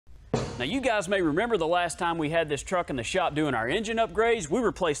Now you guys may remember the last time we had this truck in the shop doing our engine upgrades, we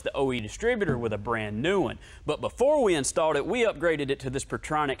replaced the OE distributor with a brand new one. But before we installed it, we upgraded it to this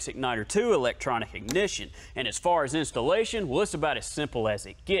PerTronix Ignitor 2 electronic ignition. And as far as installation, well, it's about as simple as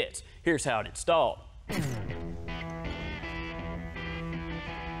it gets. Here's how it installed.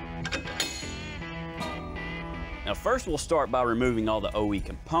 Now first we'll start by removing all the OE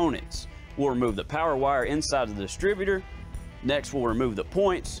components. We'll remove the power wire inside of the distributor. Next we'll remove the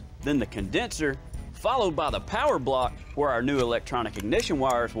points, then the condenser, followed by the power block where our new electronic ignition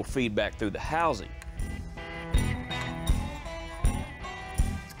wires will feed back through the housing.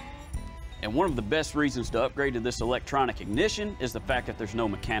 And one of the best reasons to upgrade to this electronic ignition is the fact that there's no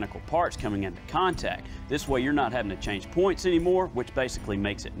mechanical parts coming into contact. This way you're not having to change points anymore, which basically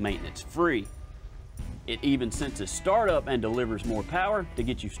makes it maintenance free. It even senses startup and delivers more power to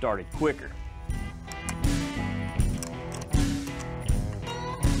get you started quicker.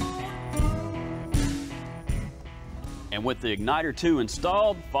 And with the Ignitor 2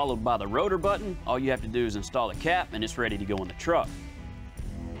 installed, followed by the rotor button, all you have to do is install a cap and it's ready to go in the truck.